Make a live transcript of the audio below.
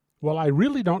Well, I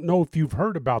really don't know if you've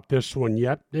heard about this one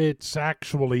yet. It's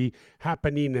actually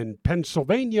happening in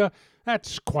Pennsylvania.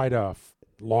 That's quite a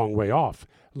long way off.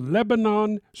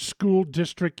 Lebanon School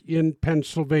District in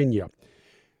Pennsylvania.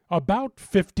 About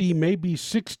 50, maybe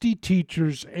 60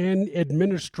 teachers and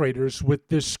administrators with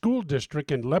this school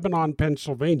district in Lebanon,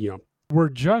 Pennsylvania, were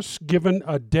just given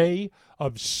a day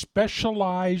of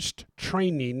specialized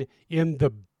training in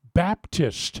the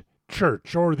Baptist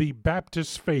church or the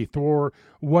Baptist faith or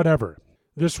whatever.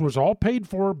 This was all paid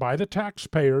for by the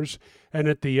taxpayers, and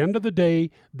at the end of the day,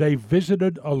 they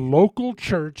visited a local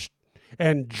church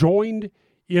and joined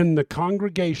in the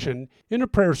congregation in a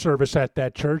prayer service at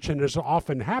that church. And as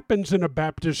often happens in a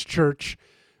Baptist church,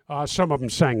 some of them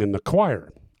sang in the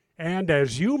choir. And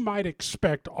as you might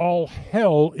expect, all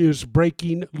hell is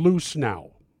breaking loose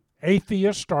now.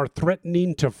 Atheists are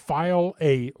threatening to file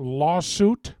a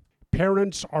lawsuit.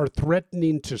 Parents are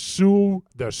threatening to sue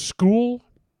the school.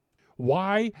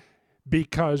 Why?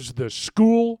 Because the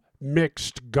school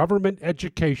mixed government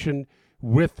education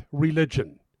with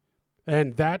religion.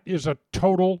 And that is a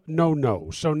total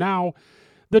no-no. So now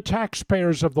the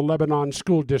taxpayers of the Lebanon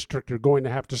School District are going to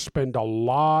have to spend a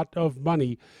lot of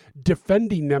money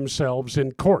defending themselves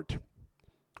in court.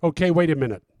 Okay, wait a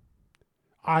minute.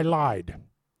 I lied.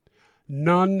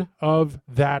 None of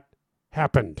that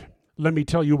happened. Let me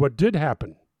tell you what did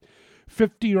happen.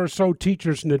 50 or so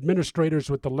teachers and administrators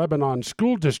with the Lebanon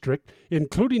School District,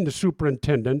 including the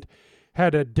superintendent,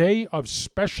 had a day of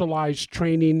specialized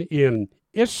training in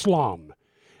Islam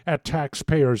at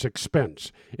taxpayers'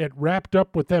 expense. It wrapped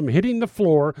up with them hitting the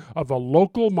floor of a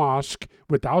local mosque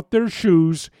without their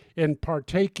shoes and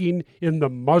partaking in the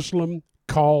Muslim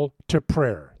call to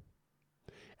prayer.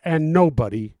 And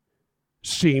nobody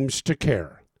seems to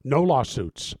care. No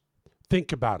lawsuits.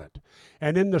 Think about it.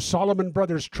 And in the Solomon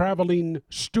Brothers traveling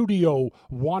studio,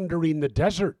 Wandering the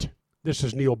Desert, this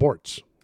is Neal Boortz.